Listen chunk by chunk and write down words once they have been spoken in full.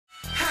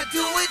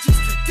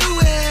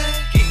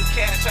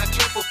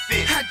triple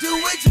fit. I do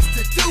it just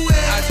to do it.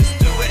 I just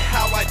do it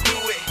how I do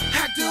it.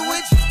 I do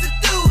it just to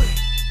do it.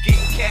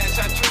 Getting cash,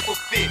 I triple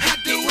fit. I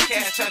do Getting it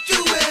cash, I just to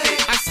do triple it.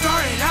 fit. I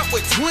started out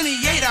with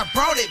 28, I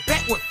brought it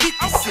back with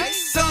 56. Okay.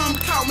 Some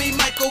call me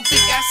Michael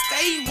Vick, I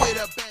stay with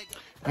a bag.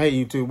 Hey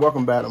YouTube,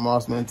 welcome back to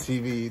Mossman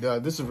TV.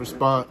 This is a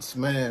response,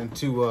 man,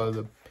 to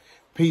the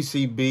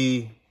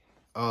PCB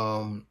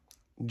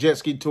jet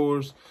ski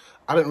tours.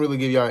 I didn't really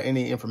give y'all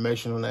any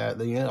information on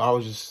that. I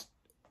was just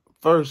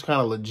first kind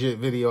of legit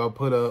video I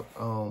put up.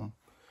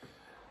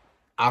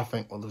 I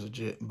think was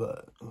legit,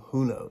 but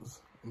who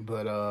knows?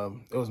 But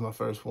it was my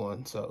first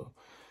one, so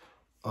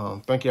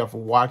thank y'all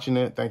for watching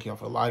it. Thank y'all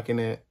for liking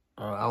it.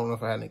 I don't know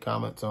if I had any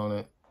comments on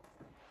it.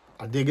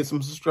 I did get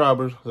some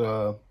subscribers.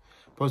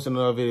 Posted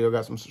another video,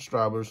 got some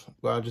subscribers,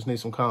 but I just need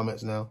some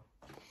comments now.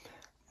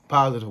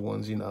 Positive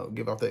ones, you know,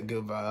 give off that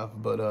good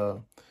vibe. But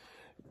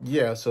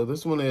yeah, so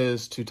this one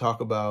is to talk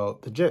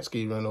about the jet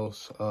ski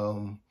rentals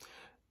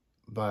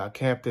by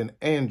Captain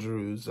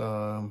Andrews.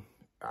 I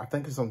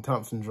think it's on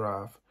Thompson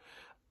Drive.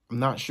 I'm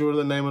not sure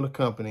the name of the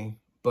company,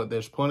 but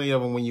there's plenty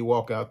of them when you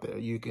walk out there.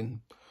 You can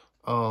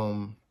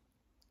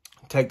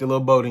take the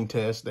little boating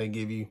test they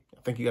give you.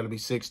 I think you got to be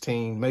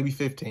 16, maybe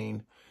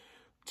 15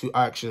 to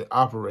actually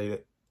operate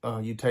it.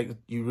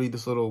 You read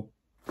this little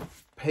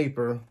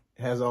paper,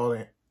 it has all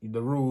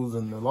the rules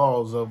and the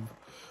laws of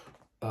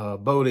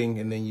boating,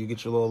 and then you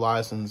get your little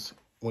license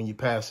when you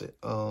pass it.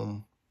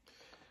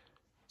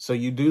 So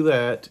you do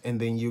that,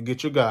 and then you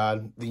get your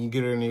guide, then you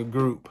get it in your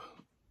group.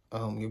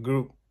 Your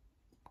group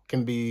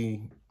can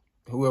be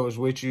whoever's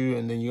with you,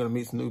 and then you're gonna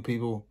meet some new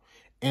people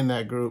in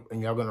that group,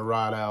 and y'all gonna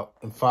ride out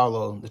and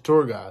follow the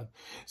tour guide.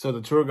 So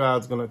the tour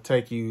guide's gonna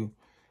take you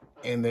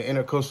in the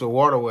intercoastal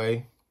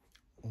waterway,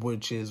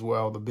 which is where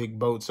all the big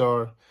boats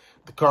are.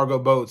 The cargo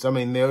boats, I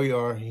mean, they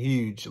are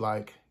huge.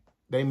 Like,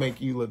 they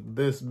make you look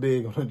this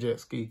big on a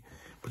jet ski.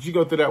 But you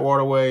go through that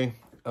waterway.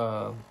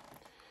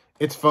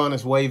 It's fun.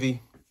 It's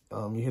wavy.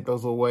 You hit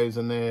those little waves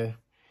in there.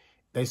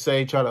 They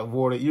say try to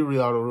avoid it. You read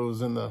all the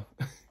rules in the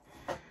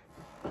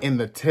in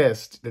the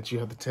test that you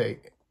have to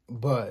take.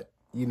 But,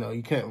 you know,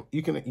 you can't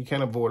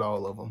avoid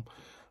all of them.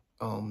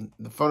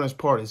 The funnest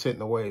part is hitting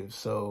the waves.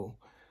 So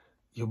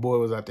your boy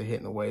was out there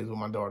hitting the waves with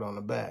my daughter on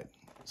the back.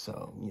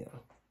 So, yeah,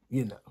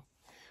 you know,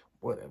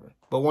 whatever.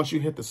 But once you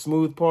hit the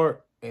smooth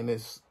part, and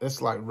it's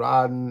like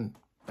riding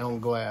on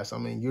glass. I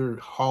mean, you're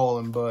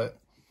hauling butt,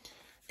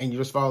 and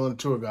you're just following the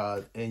tour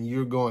guide, and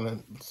you're going at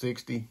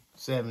 60,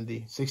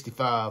 70,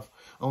 65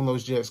 on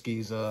those jet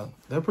skis.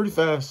 They're pretty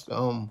fast.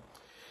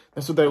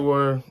 That's what they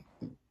were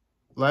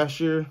last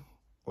year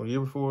or the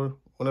year before,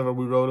 whenever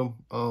we rode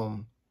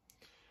them.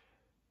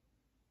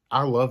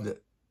 I loved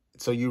it.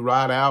 So you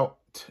ride out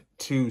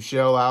to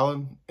Shell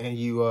Island, and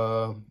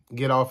you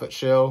get off at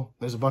Shell.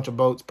 There's a bunch of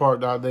boats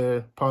parked out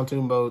there,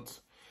 pontoon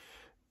boats.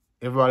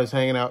 Everybody's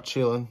hanging out,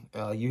 chilling.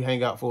 You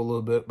hang out for a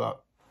little bit,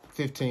 about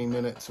 15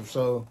 minutes or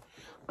so,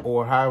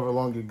 or however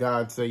long your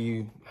guide say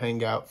you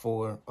hang out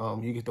for.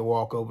 You get to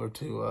walk over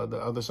to the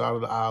other side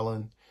of the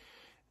island,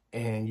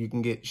 and you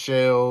can get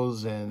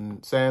shells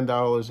and sand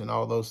dollars and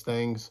all those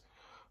things.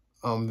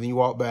 Then you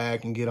walk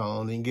back and get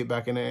on. Then you get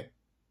back in that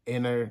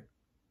inner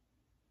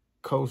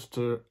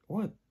coastal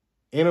waterway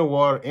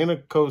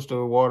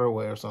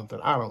or something.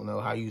 I don't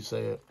know how you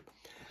say it.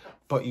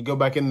 But you go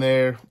back in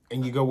there,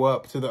 and you go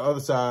up to the other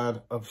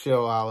side of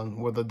Shell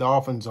Island where the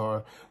dolphins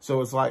are.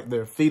 So it's like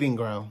their feeding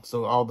ground.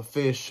 So all the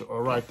fish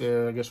are right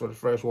there, I guess, where the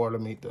fresh water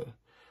meet the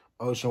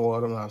ocean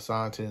water. I'm not a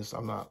scientist.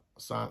 I'm not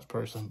a science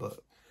person, but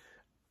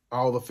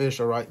all the fish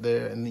are right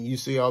there. And then you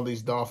see all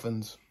these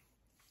dolphins.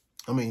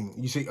 I mean,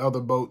 you see other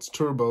boats,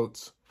 tour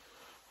boats,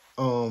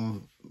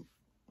 not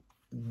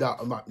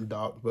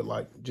docked, but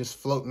like just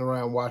floating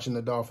around watching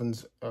the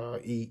dolphins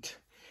eat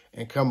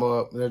and come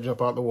up. They'll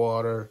jump out the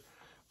water.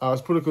 It's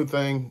a pretty cool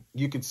thing.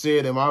 You could see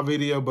it in my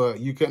video,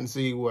 but you couldn't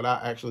see what I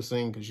actually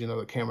seen because, you know,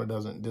 the camera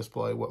doesn't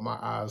display what my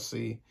eyes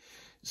see.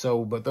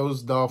 So, but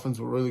those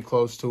dolphins were really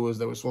close to us.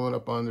 They were swimming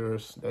up under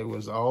us. They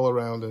was all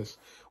around us,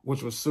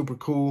 which was super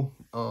cool.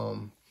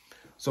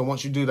 So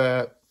once you do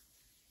that,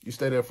 you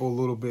stay there for a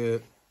little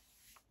bit,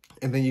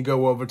 and then you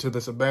go over to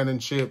this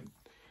abandoned ship.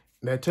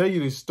 And they tell you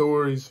these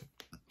stories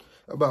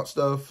about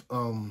stuff.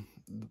 The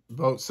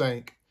boat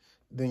sank.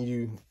 Then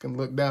you can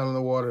look down in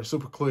the water,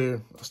 super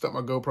clear. I stuck my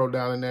GoPro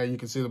down in there. You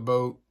can see the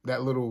boat.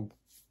 That little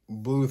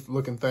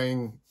blue-looking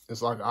thing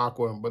is like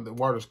aqua, but the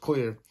water's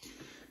clear.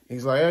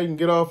 He's like, hey, you can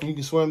get off and you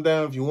can swim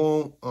down if you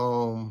want.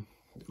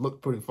 It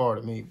looked pretty far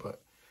to me,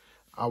 but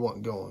I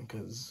wasn't going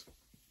because,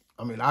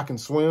 I mean, I can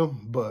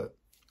swim, but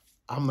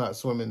I'm not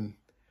swimming.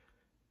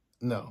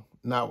 No,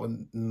 not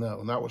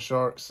with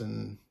sharks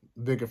and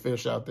bigger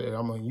fish out there.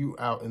 I mean, you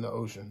out in the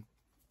ocean.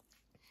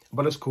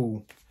 But it's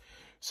cool.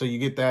 So you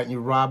get that, and you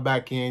ride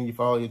back in, you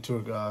follow your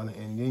tour guide,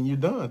 and then you're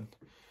done.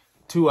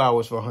 2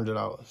 hours for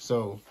 $100.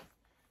 So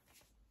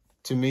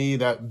to me,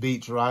 that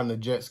beach, riding a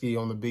jet ski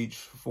on the beach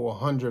for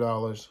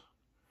 $100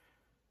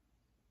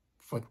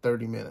 for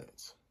 30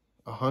 minutes.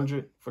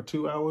 100 for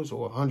 2 hours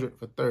or 100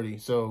 for 30.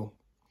 So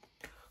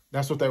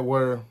that's what they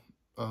were.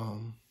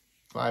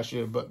 last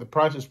year, but the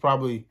prices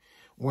probably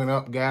went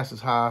up. Gas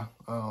is high.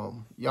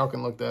 Y'all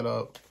can look that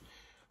up.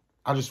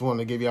 I just wanted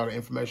to give y'all the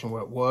information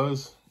where it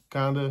was,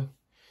 kind of.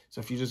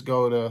 So if you just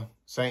go to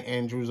St.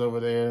 Andrews over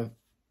there,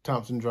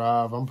 Thompson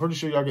Drive, I'm pretty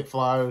sure y'all get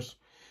flyers.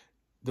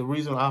 The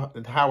reason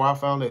how I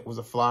found it was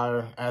a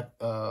flyer at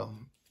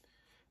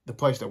the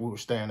place that we were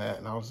staying at,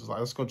 and I was just like,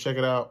 let's go check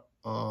it out.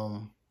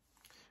 So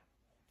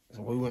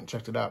we went and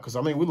checked it out because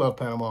I mean we love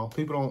Panama.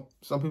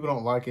 Some people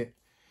don't like it.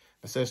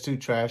 It says too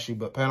trashy,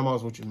 but Panama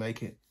is what you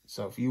make it.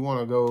 So if you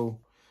want to go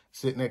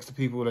sit next to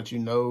people that you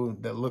know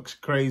that looks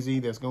crazy,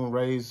 that's gonna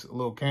raise a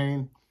little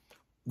cane,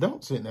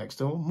 don't sit next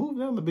to them. Move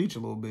down the beach a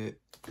little bit,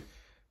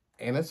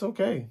 and it's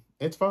okay.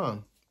 It's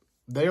fine.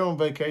 They're on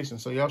vacation,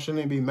 so y'all shouldn't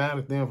even be mad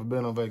at them for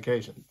being on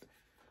vacation.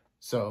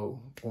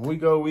 So when we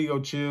go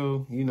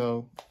chill, you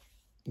know,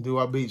 do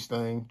our beach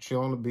thing,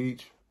 chill on the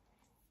beach,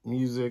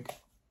 music.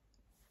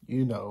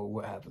 You know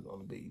what happens on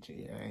the beach.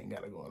 Yeah, I ain't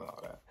got to go into all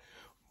that.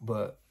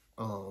 But,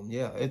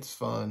 yeah, it's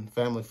fun,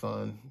 family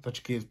fun, let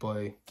your kids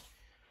play.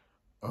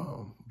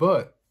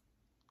 But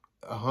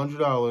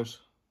 $100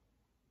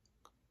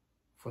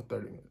 for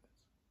 30 minutes.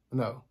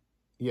 No,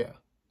 yeah,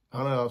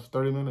 $100 for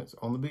 30 minutes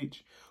on the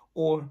beach.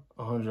 Or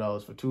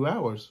 $100 for 2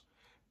 hours.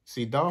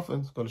 See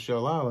dolphins, go to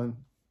Shell Island,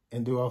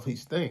 and do all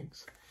these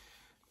things.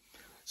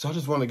 So I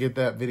just want to get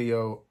that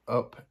video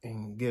up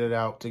and get it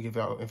out to give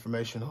out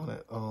information on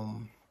it.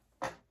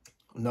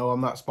 No,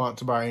 I'm not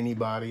sponsored by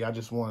anybody. I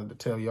just wanted to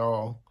tell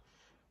y'all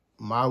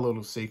my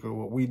little secret,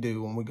 what we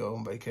do when we go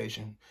on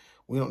vacation.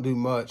 We don't do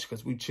much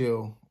because we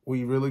chill.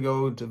 We really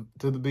go to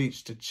the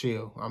beach to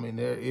chill. I mean,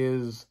 there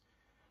is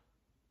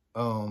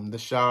the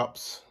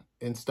shops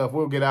and stuff.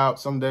 We'll get out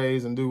some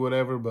days and do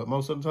whatever, but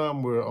most of the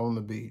time we're on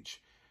the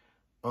beach.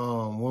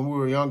 When we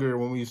were younger,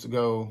 when we used to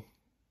go,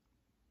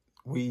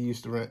 we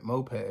used to rent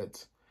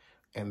mopeds,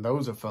 and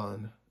those are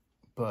fun.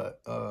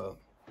 But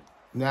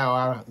now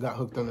I got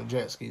hooked on the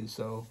jet skis,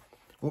 so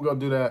we'll go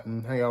do that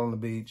and hang out on the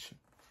beach.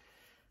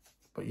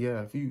 But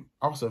yeah, if you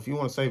want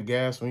to save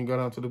gas when you go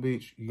down to the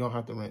beach, you're gonna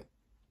have to rent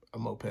a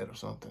moped or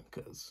something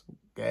because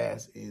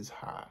gas is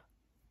high.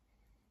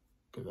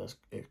 Because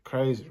it's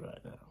crazy right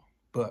now.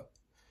 But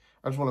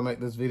I just want to make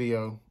this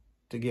video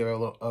to give a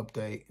little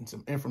update and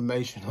some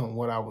information on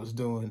what I was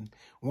doing,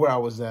 where I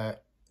was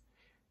at,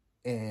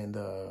 and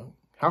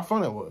how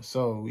fun it was.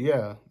 So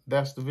yeah,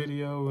 that's the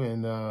video.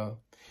 And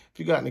if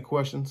you got any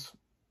questions,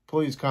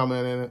 please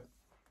comment in it.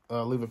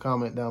 Leave a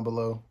comment down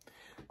below.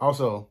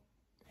 Also,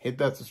 hit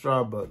that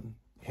subscribe button.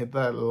 Hit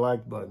that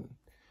like button.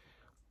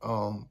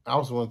 I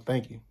also want to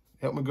thank you.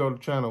 Help me grow the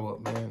channel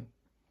up, man.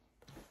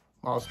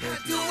 Also,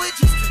 thank you. Do it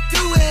just to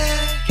do it.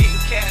 Getting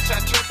cash, I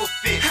triple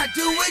fit. I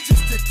do it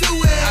just to do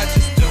it. I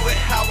just do it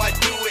how I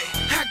do it.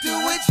 I do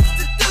it just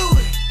to do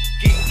it.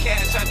 Getting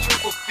cash, I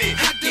triple fit.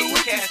 I do Getting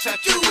it cash, I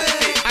just to do triple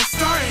it. fit. I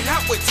started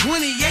out with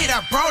 28,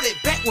 I brought it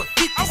back with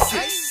 56.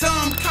 Okay.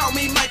 Some call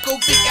me Michael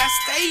Vick, I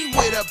stay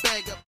with a bag of